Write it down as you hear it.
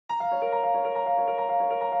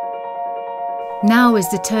Now is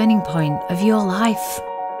the turning point of your life.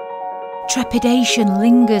 Trepidation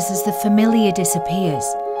lingers as the familiar disappears,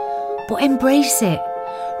 but embrace it.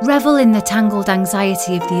 Revel in the tangled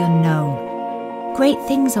anxiety of the unknown. Great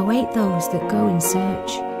things await those that go in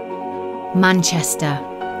search. Manchester,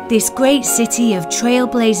 this great city of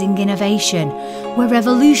trailblazing innovation, where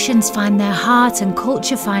revolutions find their heart and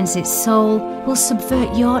culture finds its soul, will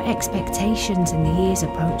subvert your expectations in the years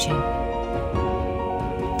approaching.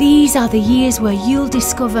 These are the years where you'll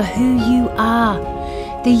discover who you are,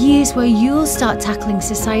 the years where you'll start tackling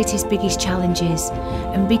society's biggest challenges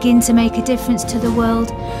and begin to make a difference to the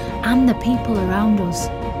world and the people around us.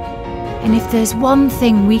 And if there's one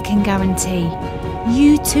thing we can guarantee,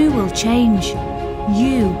 you too will change.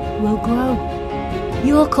 You will grow.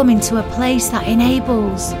 You're coming to a place that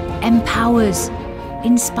enables, empowers,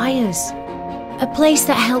 inspires. A place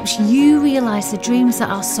that helps you realise the dreams that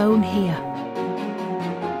are sown here.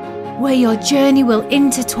 Where your journey will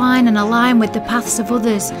intertwine and align with the paths of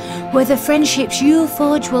others, where the friendships you'll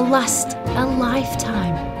forge will last a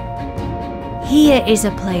lifetime. Here is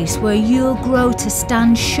a place where you'll grow to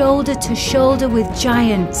stand shoulder to shoulder with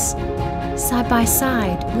giants, side by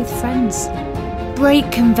side with friends.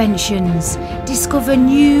 Break conventions, discover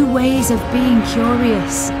new ways of being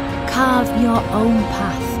curious, carve your own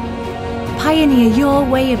path. Pioneer your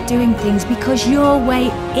way of doing things, because your way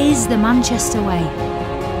is the Manchester way.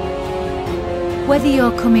 Whether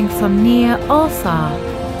you're coming from near or far,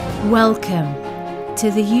 welcome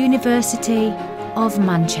to the University of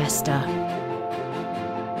Manchester.